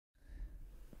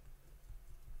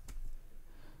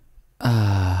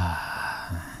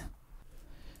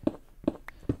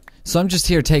So I'm just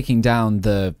here taking down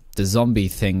the zombie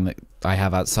thing that I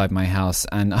have outside my house,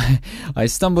 and I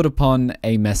stumbled upon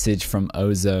a message from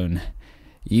Ozone.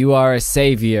 You are a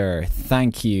savior,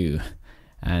 thank you.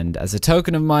 And as a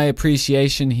token of my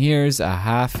appreciation, here's a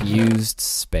half-used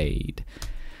spade.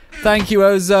 Thank you,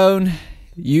 Ozone.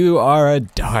 You are a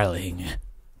darling.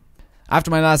 After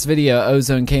my last video,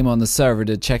 Ozone came on the server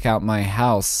to check out my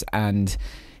house, and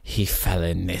he fell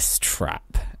in this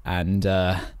trap. And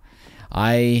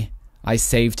I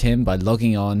saved him by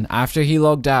logging on after he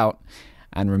logged out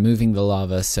and removing the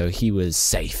lava, so he was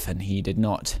safe and he did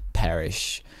not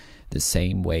perish the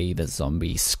same way the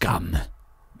zombie scum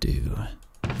do.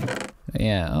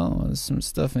 Yeah, oh, there's some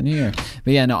stuff in here.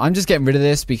 But yeah, no, I'm just getting rid of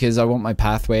this because I want my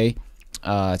pathway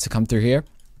to come through here.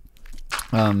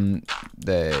 Where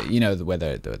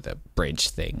the bridge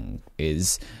thing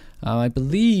is. I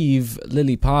believe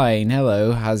Lily Pine,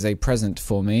 hello, has a present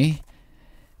for me.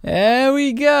 There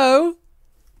we go.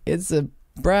 It's a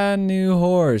brand new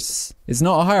horse. It's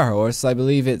not her horse. I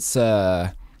believe it's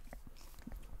an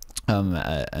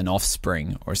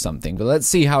offspring or something. But let's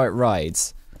see how it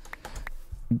rides.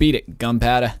 Beat it,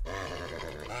 gunpowder.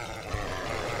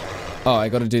 Oh, I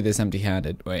gotta do this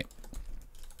empty-handed. Wait.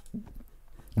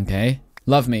 Okay.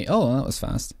 Love me. Oh, that was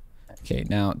fast. Okay,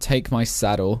 now take my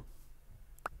saddle.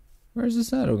 Where's the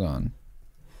saddle gone?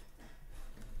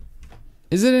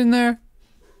 Is it in there?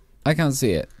 I can't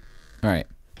see it. Alright.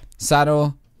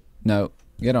 Saddle. No.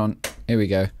 Get on. Here we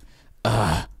go.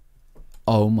 Ugh.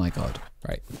 Oh my god.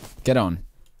 Right. Get on.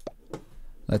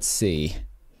 Let's see.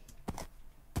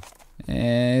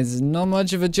 It's not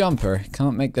much of a jumper.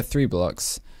 Can't make the 3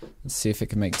 blocks. Let's see if it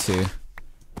can make 2.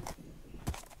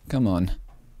 Come on.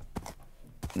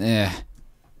 Yeah.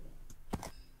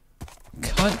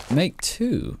 Can't make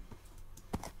 2.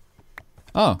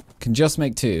 Oh, can just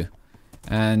make 2.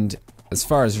 And as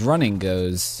far as running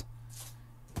goes,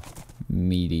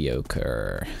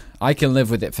 mediocre. I can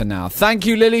live with it for now. Thank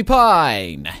you, Lily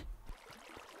Pine!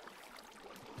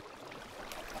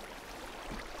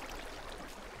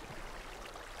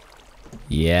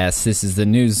 Yes, this is the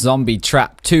new Zombie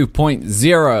Trap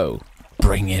 2.0.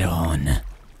 Bring it on.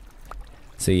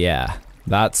 So yeah,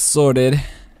 that's sorted.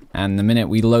 And the minute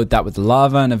we load that with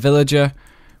lava and a villager,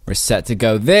 we're set to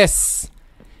go. This!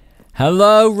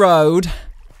 Hello, road.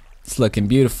 It's looking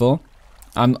beautiful.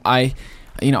 I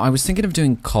was thinking of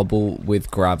doing cobble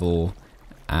with gravel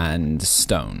and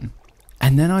stone.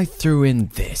 And then I threw in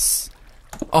this.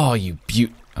 Oh, you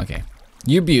beauty. Okay.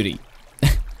 You beauty.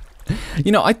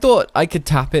 I thought I could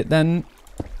tap it then,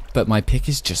 but my pick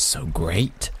is just so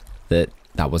great that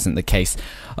wasn't the case.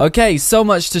 Okay, so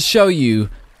much to show you.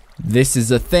 This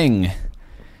is a thing.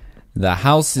 The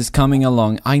house is coming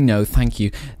along. I know, thank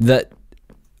you. That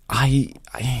I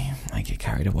get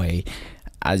carried away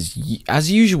as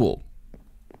usual.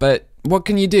 But what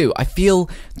can you do? I feel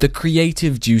the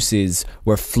creative juices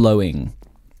were flowing.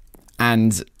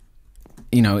 And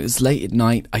it was late at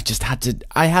night. I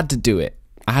had to do it.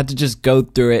 I had to just go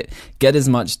through it, get as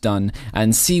much done,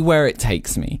 and see where it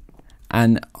takes me.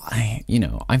 And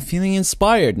I'm feeling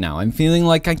inspired now. I'm feeling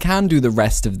like I can do the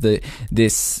rest of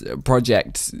this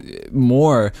project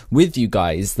more with you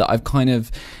guys. That I've kind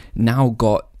of now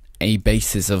got a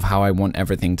basis of how I want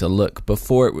everything to look.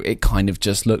 Before it kind of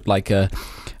just looked like a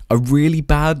really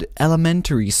bad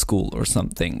elementary school or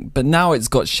something. But now it's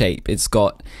got shape.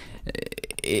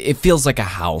 It feels like a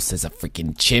house. There's a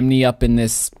freaking chimney up in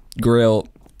this grill.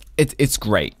 It's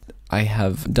great. I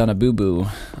have done a boo-boo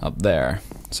up there.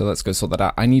 So let's go sort that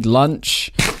out. I need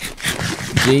lunch.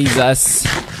 Jesus.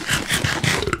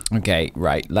 Okay,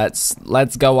 right. Let's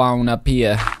go on up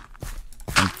here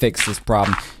and fix this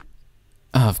problem.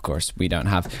 Oh, of course, we don't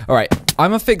have. Alright, I'm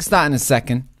gonna fix that in a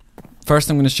second. First,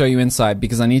 I'm gonna show you inside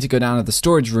because I need to go down to the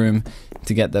storage room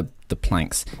to get the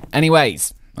planks.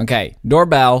 Anyways, okay,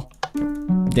 doorbell.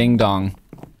 Ding dong.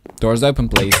 Doors open,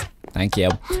 please. Thank you.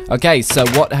 Okay, so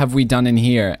what have we done in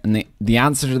here? And the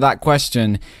answer to that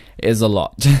question is a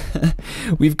lot.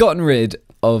 We've gotten rid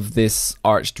of this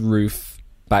arched roof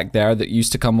back there that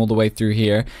used to come all the way through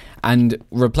here and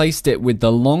replaced it with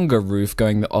the longer roof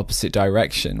going the opposite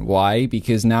direction. Why?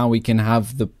 Because now we can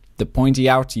have the pointy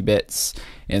outy bits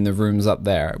in the rooms up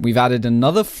there. We've added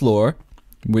another floor,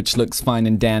 which looks fine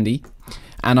and dandy.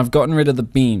 And I've gotten rid of the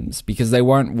beams because they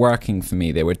weren't working for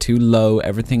me. They were too low.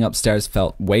 Everything upstairs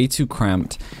felt way too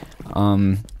cramped.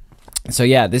 So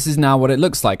yeah, this is now what it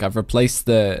looks like. I've replaced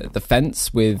the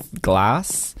fence with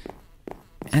glass.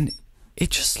 And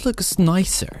it just looks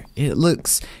nicer.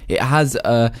 It has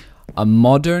a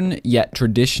modern yet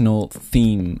traditional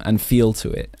theme and feel to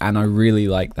it. And I really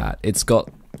like that. It's got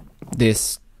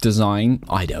this design.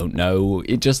 I don't know.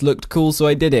 It just looked cool, so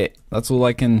I did it. That's all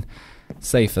I can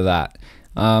say for that.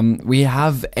 We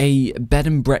have a bed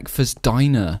and breakfast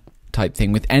diner type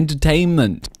thing with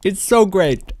entertainment. It's so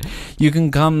great. You can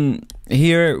come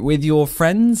here with your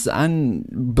friends and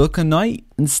book a night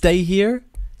and stay here.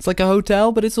 It's like a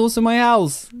hotel, but it's also my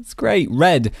house. It's great.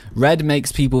 Red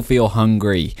makes people feel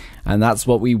hungry, and that's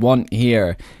what we want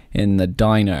here in the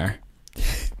diner.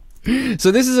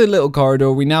 So this is a little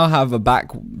corridor. We now have a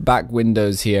back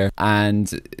windows here, and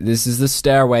this is the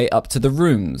stairway up to the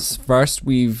rooms. First,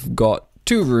 we've got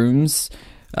 2 rooms,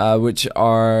 which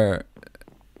are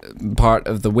part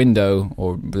of the window,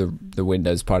 or the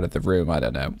window's part of the room. I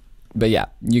don't know. But yeah,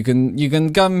 you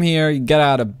can come here, get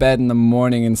out of bed in the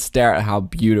morning and stare at how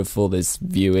beautiful this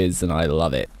view is, and I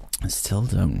love it. I still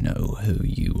don't know who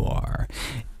you are.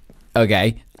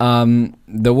 Okay,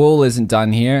 the wall isn't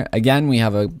done here. Again, we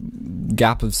have a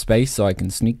gap of space so I can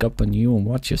sneak up on you and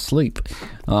watch you sleep.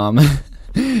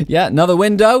 Yeah, another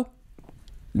window.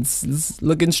 It's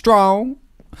looking strong.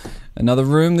 Another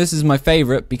room. This is my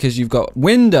favorite because you've got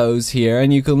windows here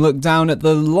and you can look down at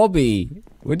the lobby,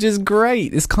 which is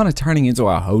great. It's kind of turning into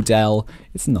a hotel.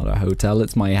 It's not a hotel,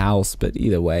 it's my house, but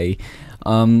either way.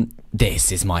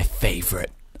 This is my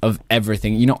favorite of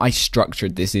everything. You know, I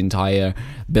structured this entire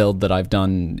build that I've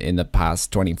done in the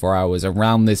past 24 hours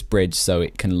around this bridge so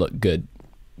it can look good.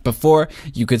 Before,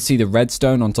 you could see the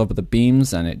redstone on top of the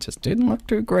beams and it just didn't look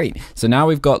too great. So now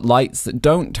we've got lights that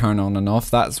don't turn on and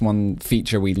off. That's one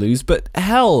feature we lose. But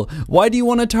hell, why do you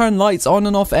want to turn lights on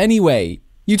and off anyway?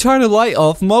 You turn a light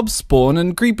off, mobs spawn,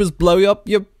 and creepers blow up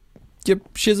your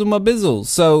shizzle my bizzle.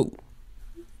 So,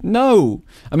 no.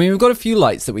 I mean, we've got a few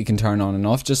lights that we can turn on and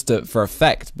off just for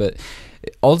effect, but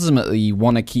ultimately you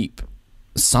want to keep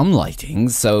some lighting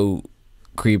so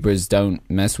creepers don't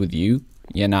mess with you,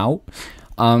 you know?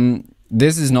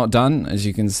 This is not done. As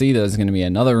you can see, there's going to be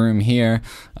another room here.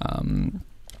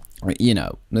 You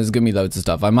know, there's gonna be loads of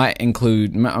stuff. I might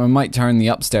turn the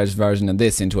upstairs version of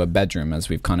this into a bedroom, as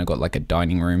we've kind of got like a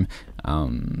dining room.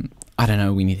 I don't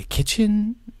know, we need a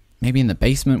kitchen? Maybe in the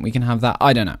basement we can have that?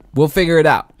 I don't know. We'll figure it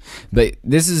out. But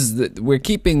this is, we're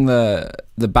keeping the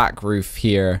back roof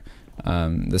here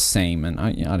the same. And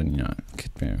I don't know,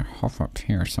 could be half up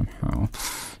here somehow.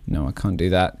 No, I can't do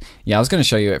that. Yeah, I was gonna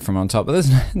show you it from on top, but there's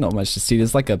not much to see.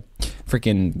 There's like a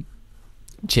freaking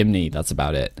chimney, that's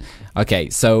about it. Okay,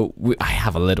 so I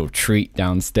have a little treat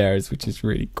downstairs, which is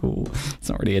really cool. It's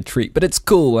not really a treat, but it's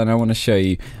cool, and I want to show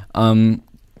you.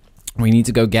 We need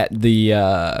to go get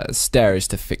the stairs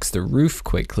to fix the roof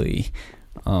quickly.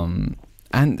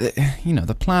 And, you know,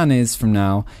 the plan is from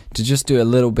now to just do a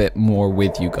little bit more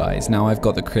with you guys. Now I've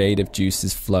got the creative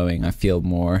juices flowing. I feel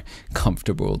more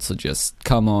comfortable to just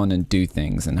come on and do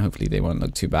things, and hopefully they won't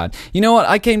look too bad. You know what?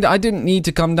 I didn't need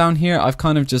to come down here. I've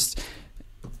kind of just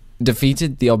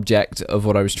defeated the object of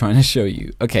what I was trying to show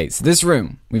you. Okay, so this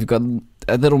room, we've got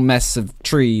a little mess of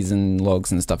trees and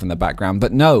logs and stuff in the background,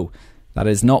 but no, that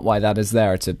is not why that is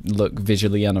there, to look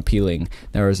visually unappealing.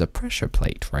 There is a pressure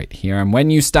plate right here, and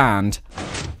when you stand,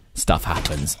 stuff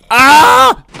happens.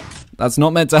 Ah! That's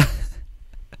not meant to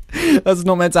that's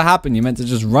not meant to happen. You're meant to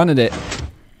just run at it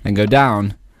and go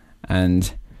down,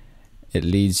 and it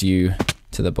leads you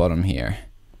to the bottom here.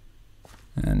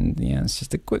 And yeah, it's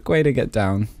just a quick way to get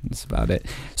down. That's about it.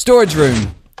 Storage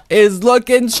room is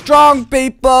looking strong,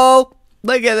 people.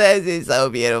 Look at this, it's so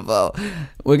beautiful.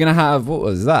 We're gonna have, what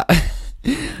was that?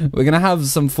 We're gonna have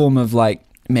some form of like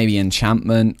maybe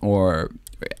enchantment or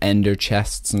ender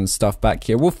chests and stuff back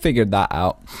here. We'll figure that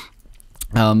out.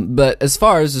 But as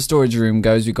far as the storage room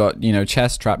goes, we've got, you know,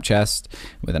 trap chest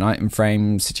with an item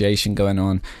frame situation going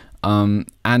on.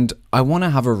 And I want to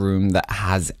have a room that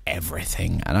has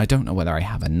everything, and I don't know whether I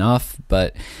have enough,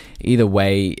 but either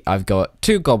way, I've got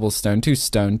 2 cobblestone, 2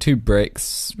 stone, 2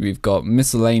 bricks. We've got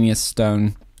miscellaneous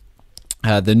stone,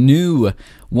 the new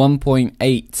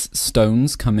 1.8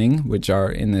 stones coming, which are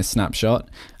in this snapshot.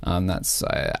 That's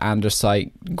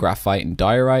andesite, graphite, and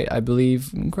diorite, I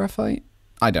believe. Graphite?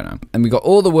 I don't know. And we got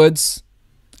all the woods,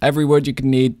 every wood you can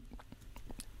need,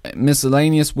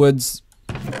 miscellaneous woods,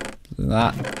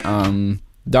 that,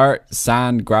 dirt,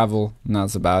 sand, gravel, and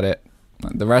that's about it.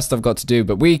 The rest I've got to do,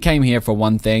 but we came here for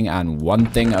one thing and one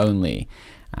thing only,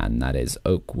 and that is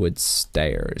oak wood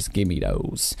stairs. Give me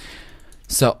those.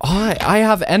 So I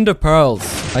have ender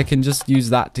pearls. I can just use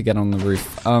that to get on the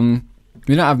roof.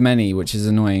 We don't have many, which is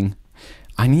annoying.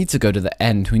 I need to go to the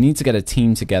end. We need to get a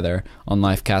team together on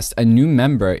Lifecast. A new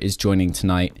member is joining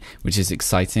tonight, which is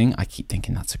exciting. I keep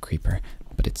thinking that's a creeper,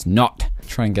 but it's not.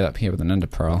 Try and get up here with an ender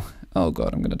pearl. Oh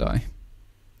god, I'm gonna die.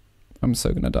 I'm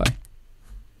so gonna die.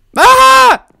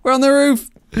 Ah! We're on the roof!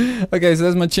 Okay, so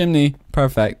there's my chimney.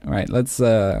 Perfect. All right, let's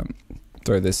throw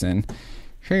this in.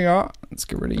 Here you are. Let's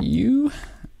get rid of you.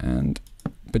 And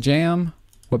bajam,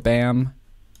 wabam,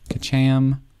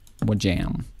 kacham,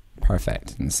 wajam.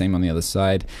 Perfect. And the same on the other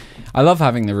side. I love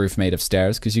having the roof made of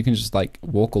stairs because you can just like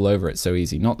walk all over it so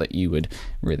easy. Not that you would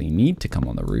really need to come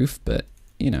on the roof, but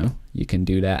you know, you can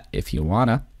do that if you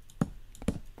wanna.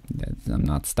 I'm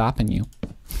not stopping you.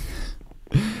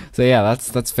 So yeah,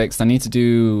 that's fixed. I need to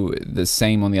do the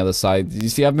same on the other side. You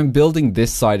see, I've been building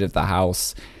this side of the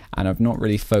house and I've not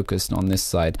really focused on this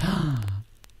side.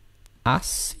 I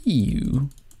see you.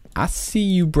 I see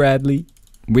you, Bradley.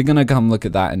 We're gonna come look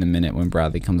at that in a minute when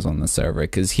Bradley comes on the server,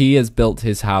 because he has built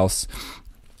his house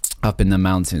up in the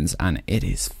mountains and it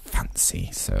is fancy.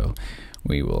 So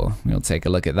we'll take a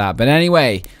look at that. But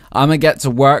anyway, I'm gonna get to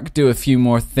work, do a few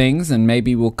more things, and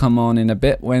maybe we'll come on in a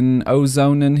bit when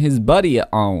Ozone and his buddy are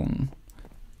on.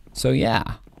 So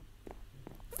yeah,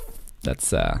 let's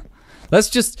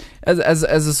just as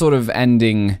a sort of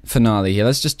ending finale here,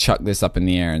 let's just chuck this up in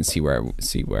the air and see where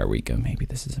we go. Maybe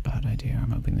this is a bad idea.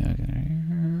 I'm hoping that.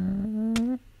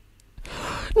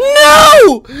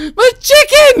 No! My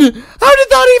chicken! How did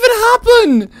that even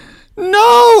happen?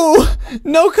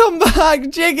 No, come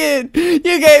back, chicken. You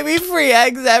gave me free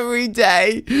eggs every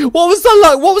day. What was the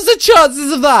luck? What was the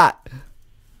chances of that?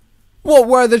 What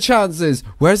were the chances?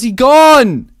 Where's he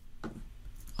gone?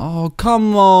 Oh,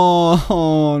 come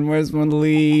on. Where's my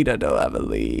lead? I don't have a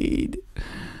lead.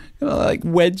 Gonna like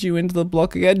wedge you into the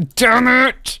block again. Damn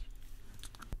it!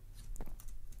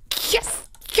 Yes!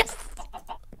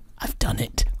 I've done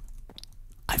it.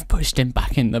 I've pushed him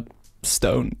back in the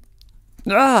stone.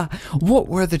 What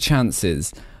were the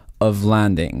chances of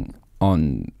landing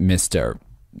on Mr.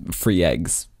 Free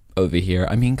Eggs over here?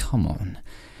 I mean, come on.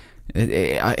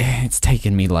 It's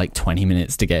taken me like 20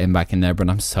 minutes to get him back in there, but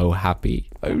I'm so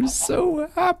happy. I'm so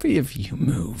happy. If you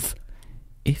move.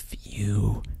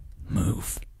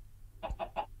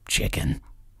 Chicken.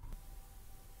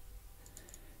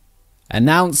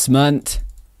 Announcement.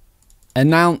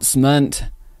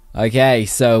 Okay,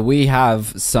 so we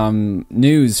have some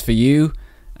news for you,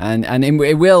 and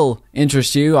it will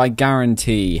interest you, I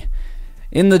guarantee.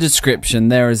 In the description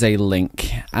there is a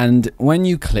link, and when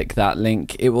you click that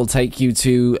link it will take you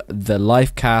to the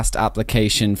Lifecast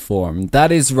application form.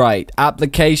 That is right,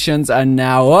 applications are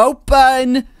now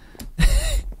open!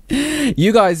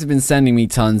 You guys have been sending me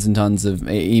tons and tons of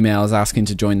emails asking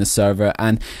to join the server,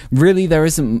 and really there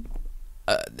isn't...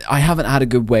 I haven't had a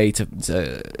good way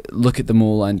to look at them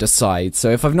all and decide. So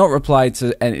if I've not replied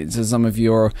to some of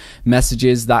your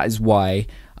messages, that is why.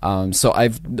 So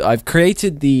I've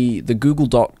created the Google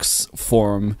Docs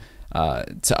form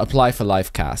to apply for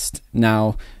Lifecast.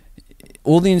 Now,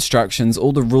 all the instructions,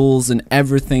 all the rules, and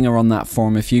everything are on that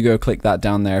form. If you go click that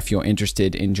down there, if you're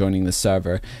interested in joining the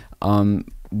server, I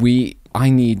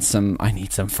need some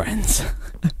friends.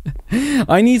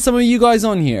 I need some of you guys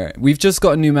on here. We've just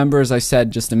got a new member, as I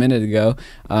said just a minute ago.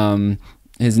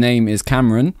 His name is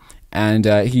Cameron, and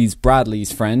he's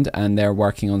Bradley's friend, and they're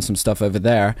working on some stuff over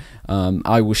there.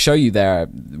 I will show you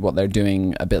what they're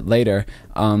doing a bit later.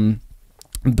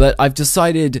 But I've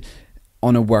decided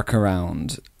on a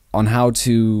workaround on how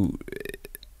to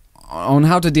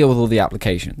deal with all the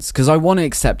applications, because I want to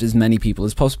accept as many people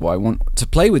as possible. I want to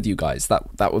play with you guys.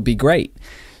 That would be great.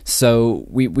 So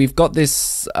we've got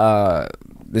this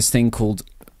thing called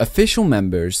official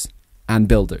members and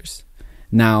builders.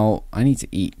 Now I need to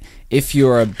eat. If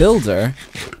you're a builder,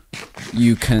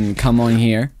 you can come on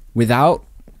here without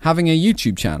having a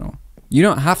YouTube channel. You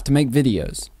don't have to make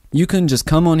videos. You can just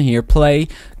come on here, play,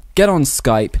 get on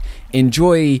Skype,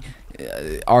 enjoy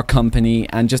our company,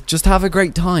 and just have a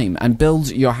great time and build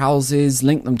your houses,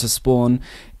 link them to spawn.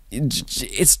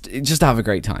 Just have a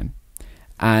great time.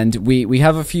 And we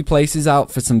have a few places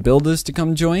out for some builders to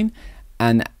come join,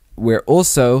 and we're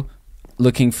also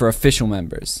looking for official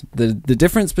members. The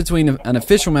difference between an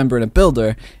official member and a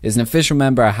builder is an official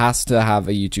member has to have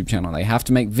a YouTube channel. They have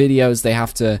to make videos. They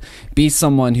have to be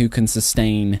someone who can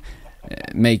sustain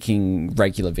making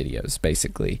regular videos,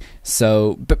 basically.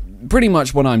 So pretty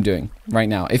much what I'm doing right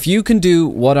now. If you can do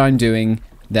what I'm doing,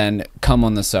 then come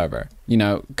on the server. You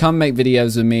know, come make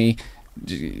videos with me.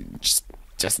 Just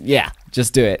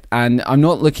do it. And I'm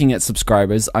not looking at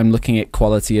subscribers, I'm looking at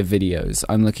quality of videos.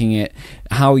 I'm looking at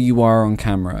how you are on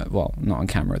camera. Well, not on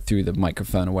camera, through the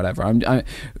microphone or whatever.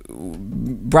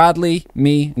 Bradley,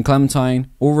 me, and Clementine,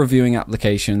 all reviewing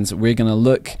applications. We're going to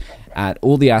look at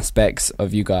all the aspects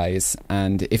of you guys.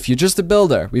 And if you're just a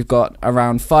builder, we've got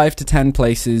around 5 to 10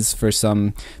 places for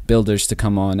some builders to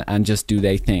come on and just do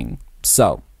their thing.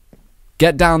 So,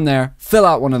 get down there, fill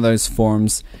out one of those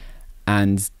forms,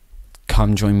 and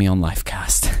come join me on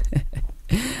Lifecast.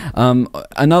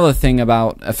 Another thing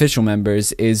about official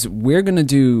members is we're going to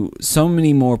do so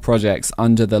many more projects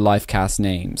under the Lifecast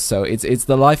name. So it's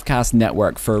the Lifecast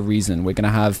Network for a reason. We're going to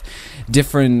have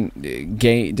different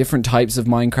types of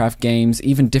Minecraft games,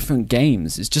 even different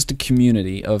games. It's just a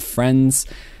community of friends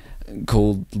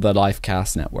called the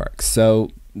Lifecast Network. So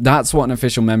that's what an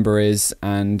official member is,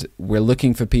 and we're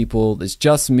looking for people. It's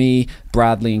just me,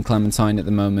 Bradley, and Clementine at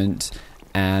the moment,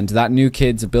 and that new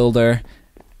kid's a builder.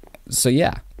 So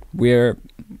yeah, we're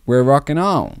rocking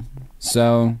on.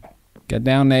 So get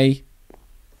down there,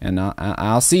 and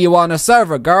I'll see you on the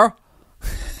server, girl.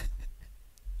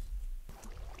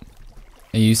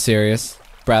 Are you serious,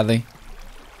 Bradley?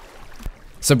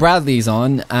 So Bradley's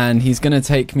on, and he's gonna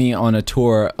take me on a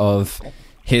tour of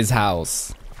his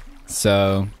house.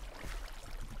 So,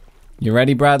 you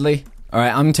ready, Bradley? All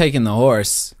right, I'm taking the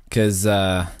horse, cause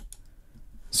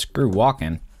screw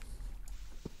walking.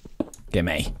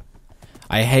 Gimme.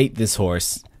 I hate this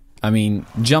horse. I mean,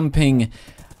 jumping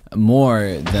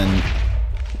more than...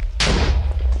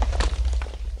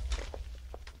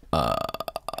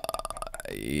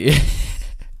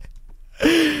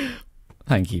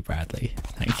 Thank you, Bradley.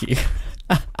 Thank you.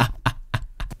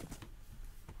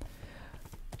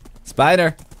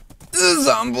 Spider.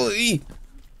 Zombie.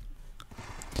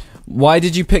 Why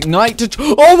did you pick night to...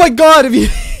 Oh my god, have you...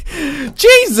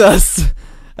 Jesus!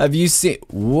 Have you seen...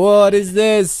 What is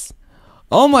this?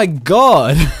 Oh my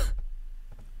god! Are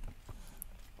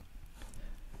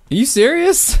you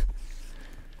serious?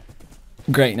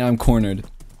 Great, now I'm cornered.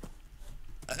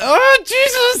 Oh,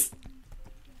 Jesus!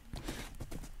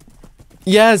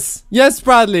 Yes! Yes,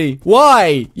 Bradley!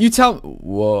 Why? You tell...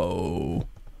 Whoa.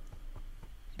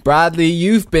 Bradley,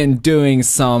 you've been doing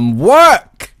some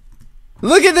work!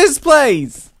 Look at this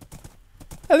place!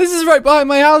 And this is right behind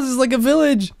my house. It's like a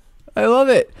village. I love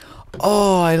it.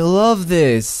 Oh, I love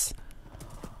this.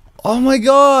 Oh my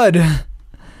god!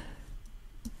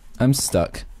 I'm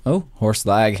stuck. Oh, horse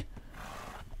lag.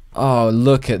 Oh,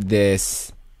 look at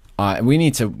this. We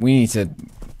need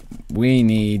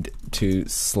to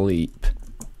sleep.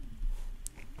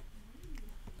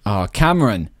 Oh,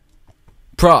 Cameron.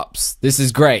 Props. This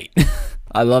is great.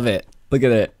 I love it. Look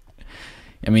at it.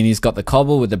 I mean, he's got the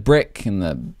cobble with the brick and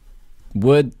the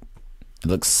wood. It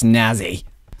looks snazzy.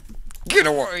 Get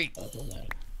away!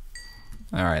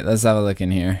 Alright, let's have a look in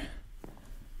here.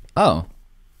 Oh.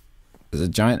 There's a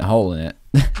giant hole in it.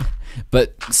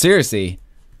 But seriously,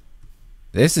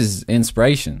 this is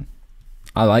inspiration.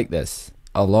 I like this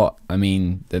a lot. I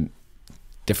mean, the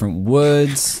different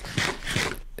woods.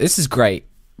 This is great.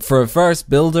 For a first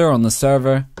builder on the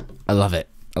server, I love it.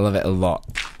 I love it a lot.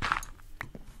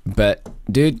 But,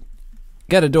 dude,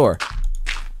 get a door.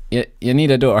 You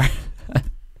need a door.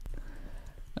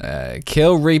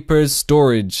 Kill Reaper's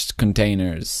storage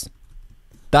containers.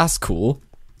 That's cool.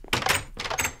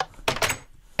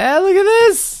 Hey, look at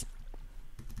this!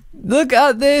 Look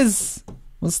at this!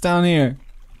 What's down here?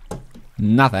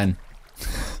 Nothing.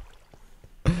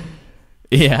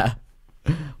 Yeah.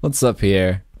 What's up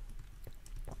here?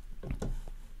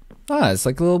 Ah, it's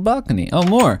like a little balcony. Oh,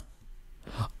 more.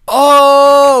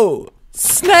 Oh!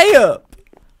 Snape! Oh,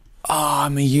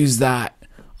 I'm gonna use that.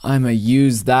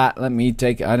 Let me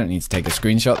take... I don't need to take a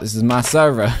screenshot. This is my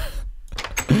server.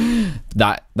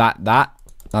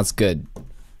 That's good.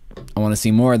 I want to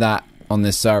see more of that on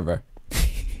this server.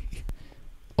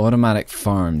 Automatic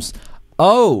farms.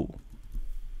 Oh!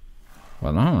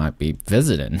 Well, I might be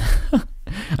visiting.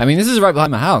 I mean, this is right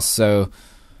behind my house, so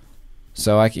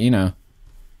I can, you know.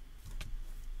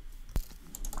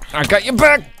 I got you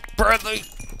back, Bradley!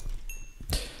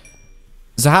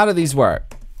 So how do these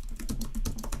work?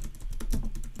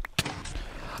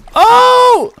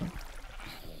 Oh!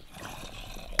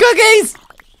 Cookies!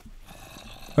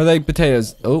 Are they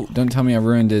potatoes? Oh, don't tell me I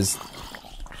ruined his...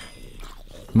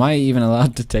 Am I even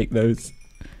allowed to take those?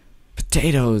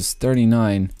 Potatoes,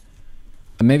 39.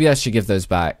 Maybe I should give those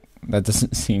back. That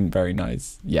doesn't seem very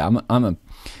nice. Yeah, I'm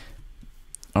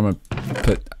gonna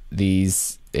put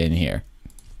these in here.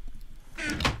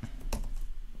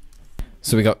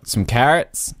 So we got some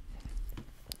carrots,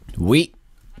 wheat.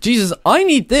 Jesus, I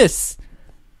need this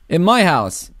in my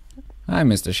house. Hi,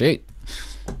 Mr. Sheet.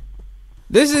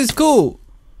 This is cool.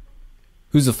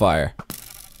 Who's a fire?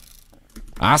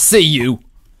 I see you.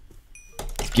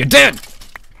 You're dead.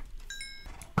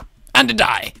 And to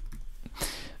die.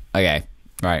 Okay,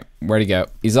 right. Where'd he go?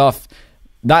 He's off.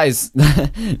 That is...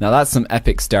 Now that's some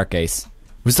epic staircase.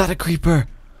 Was that a creeper?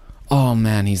 Oh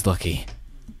man, he's lucky.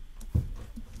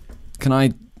 Can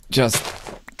I just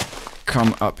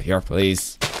come up here,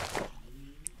 please?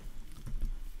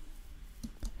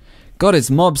 God,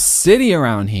 it's Mob City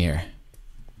around here.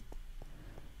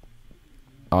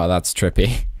 Oh, that's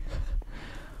trippy.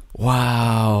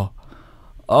 Wow.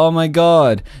 Oh my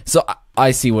god. So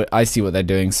I see what they're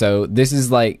doing. So this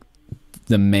is like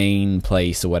the main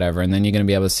place or whatever, and then you're gonna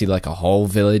be able to see like a whole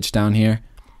village down here.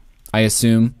 I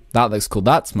assume. That looks cool.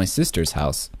 That's my sister's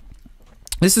house.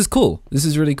 This is cool. This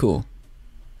is really cool.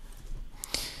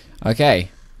 Okay.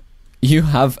 You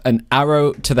have an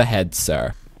arrow to the head,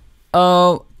 sir.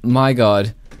 Oh my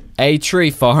god. A tree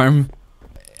farm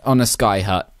on a sky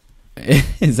hut.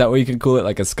 Is that what you could call it?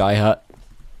 Like a sky hut?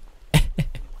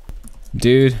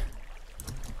 Dude.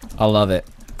 I love it.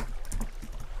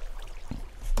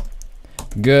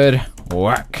 Good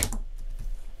work.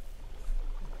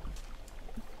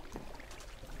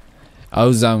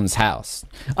 Ozone's house.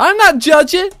 I'm not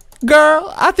judging,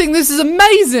 girl. I think this is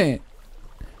amazing.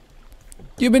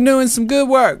 You've been doing some good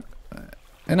work.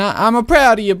 And I'm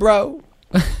proud of you, bro.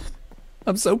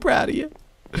 I'm so proud of you.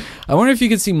 I wonder if you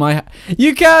can see my...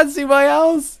 You can't see my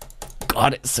house?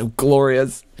 God, it's so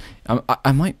glorious.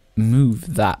 I might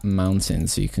move that mountain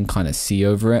so you can kind of see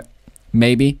over it.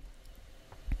 Maybe.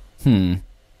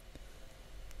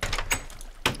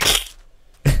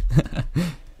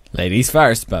 Ladies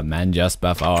first, but men just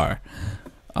before.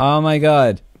 Oh my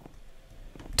god.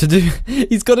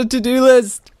 He's got a to-do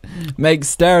list. Make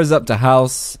stairs up to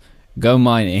house. Go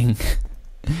mining.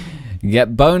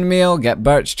 Get bone meal, get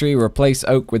birch tree, replace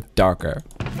oak with darker.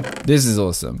 This is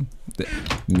awesome.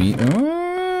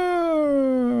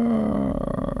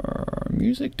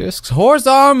 Music discs. Horse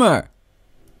armor!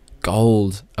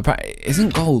 Gold.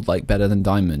 Isn't gold like better than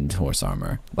diamond horse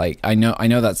armor? Like I know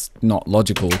that's not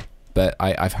logical, but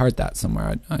I've heard that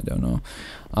somewhere. I don't know.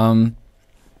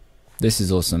 This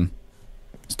is awesome.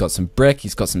 He's got some brick,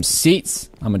 he's got some seats.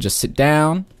 I'm gonna just sit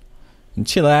down and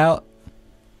chill out.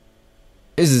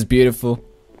 This is beautiful.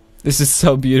 This is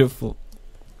so beautiful.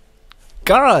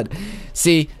 God.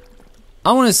 See,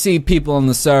 I want to see people on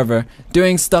the server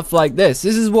doing stuff like this.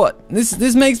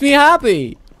 This makes me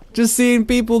happy. Just seeing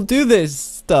people do this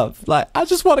stuff. Like, I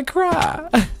just want to cry.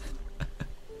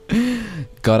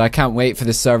 God, I can't wait for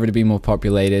this server to be more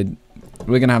populated.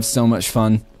 We're going to have so much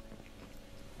fun.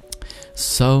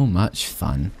 So much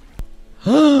fun.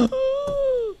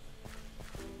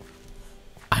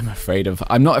 I'm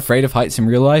not afraid of heights in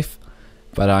real life,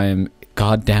 but I am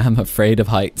goddamn afraid of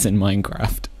heights in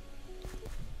Minecraft.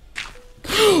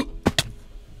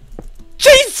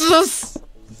 Jesus!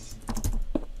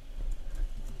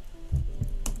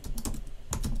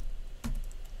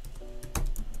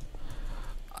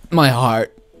 My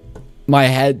heart, my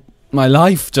head, my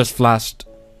life just flashed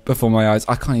before my eyes.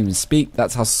 I can't even speak.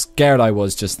 That's how scared I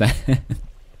was just then.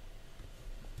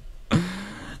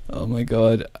 Oh my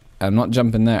god. I'm not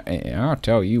jumping there. I'll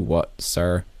tell you what,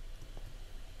 sir.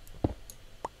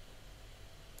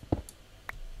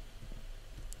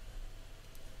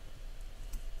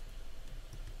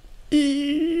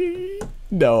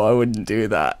 No, I wouldn't do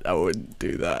that. I wouldn't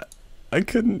do that. I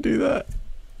couldn't do that.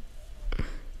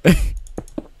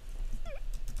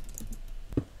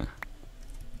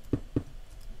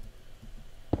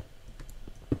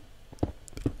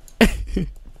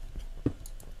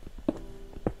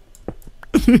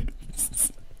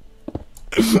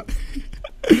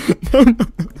 No.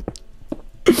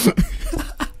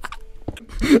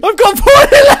 I've got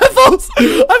 40 levels!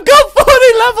 I've got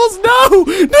 40 levels! No!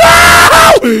 No!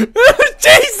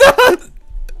 Jesus!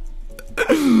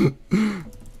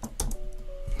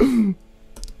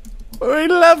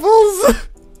 40 levels!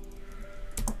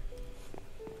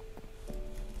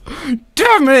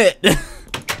 Damn it! And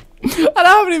I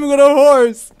haven't even got a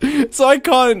horse! So I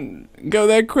can't go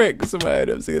there quick, so my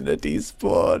items are gonna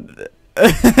despawn.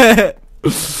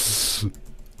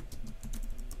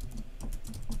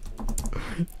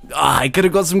 I could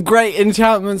have got some great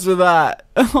enchantments with that.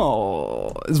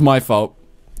 Oh, it's my fault.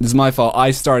 It's my fault.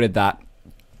 I started that.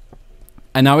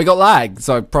 And now we got lag,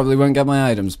 so I probably won't get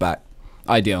my items back.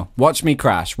 Ideal. Watch me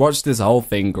crash. Watch this whole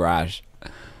thing crash.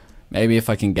 Maybe if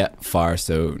I can get far,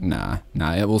 so nah,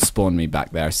 it will spawn me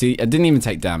back there. See, I didn't even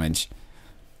take damage.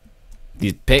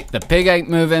 The pig ain't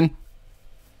moving.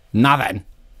 Nothing.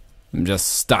 I'm just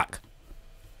stuck.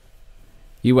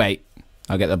 You wait.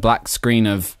 I'll get the black screen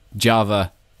of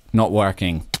Java not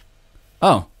working.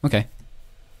 Oh, okay.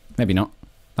 Maybe not.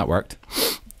 That worked.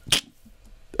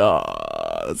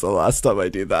 Oh, that's the last time I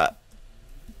do that.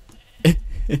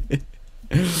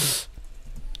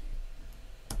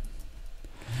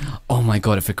 Oh my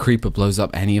god, if a creeper blows up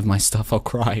any of my stuff, I'll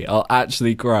cry. I'll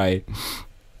actually cry.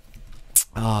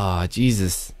 Ah, oh,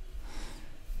 Jesus.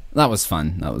 That was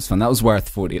fun. That was fun. That was worth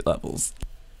 40 levels.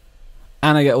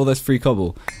 And I get all this free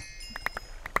cobble.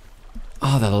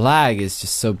 Oh, the lag is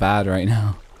just so bad right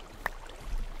now.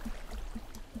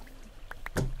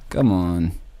 Come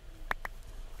on.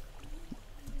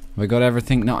 Have I got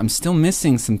everything? No, I'm still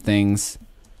missing some things.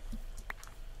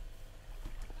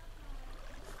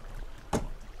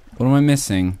 What am I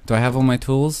missing? Do I have all my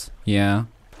tools? Yeah.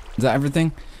 Is that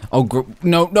everything? Oh,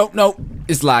 no, no, no.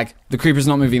 It's lag. The creeper's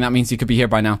not moving. That means he could be here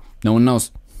by now. No one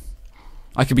knows.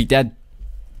 I could be dead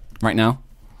right now.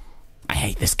 I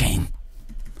hate this game.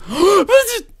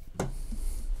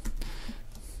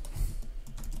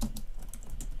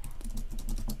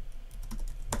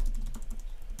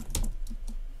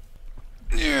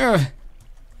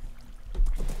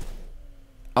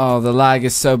 Oh, the lag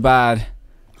is so bad.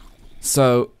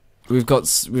 So we've got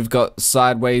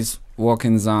sideways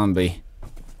walking zombie.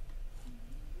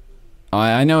 Oh,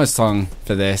 I know a song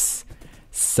for this.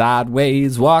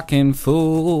 Sideways walking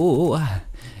fool.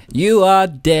 You are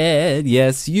dead,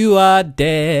 yes, you are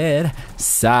dead.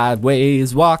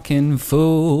 Sideways walking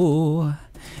fool.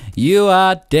 You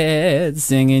are dead,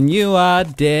 singing you are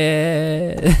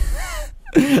dead.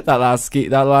 that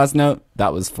last note,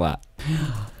 that was flat.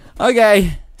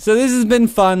 Okay, so this has been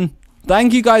fun.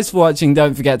 Thank you guys for watching.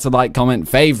 Don't forget to like, comment,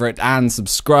 favorite, and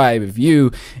subscribe if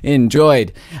you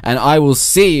enjoyed. And I will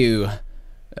see you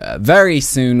very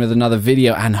soon with another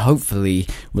video, and hopefully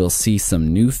we'll see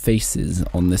some new faces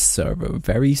on this server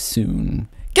very soon.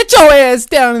 Get your ass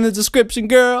down in the description,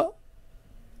 girl.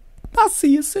 I'll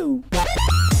see you soon.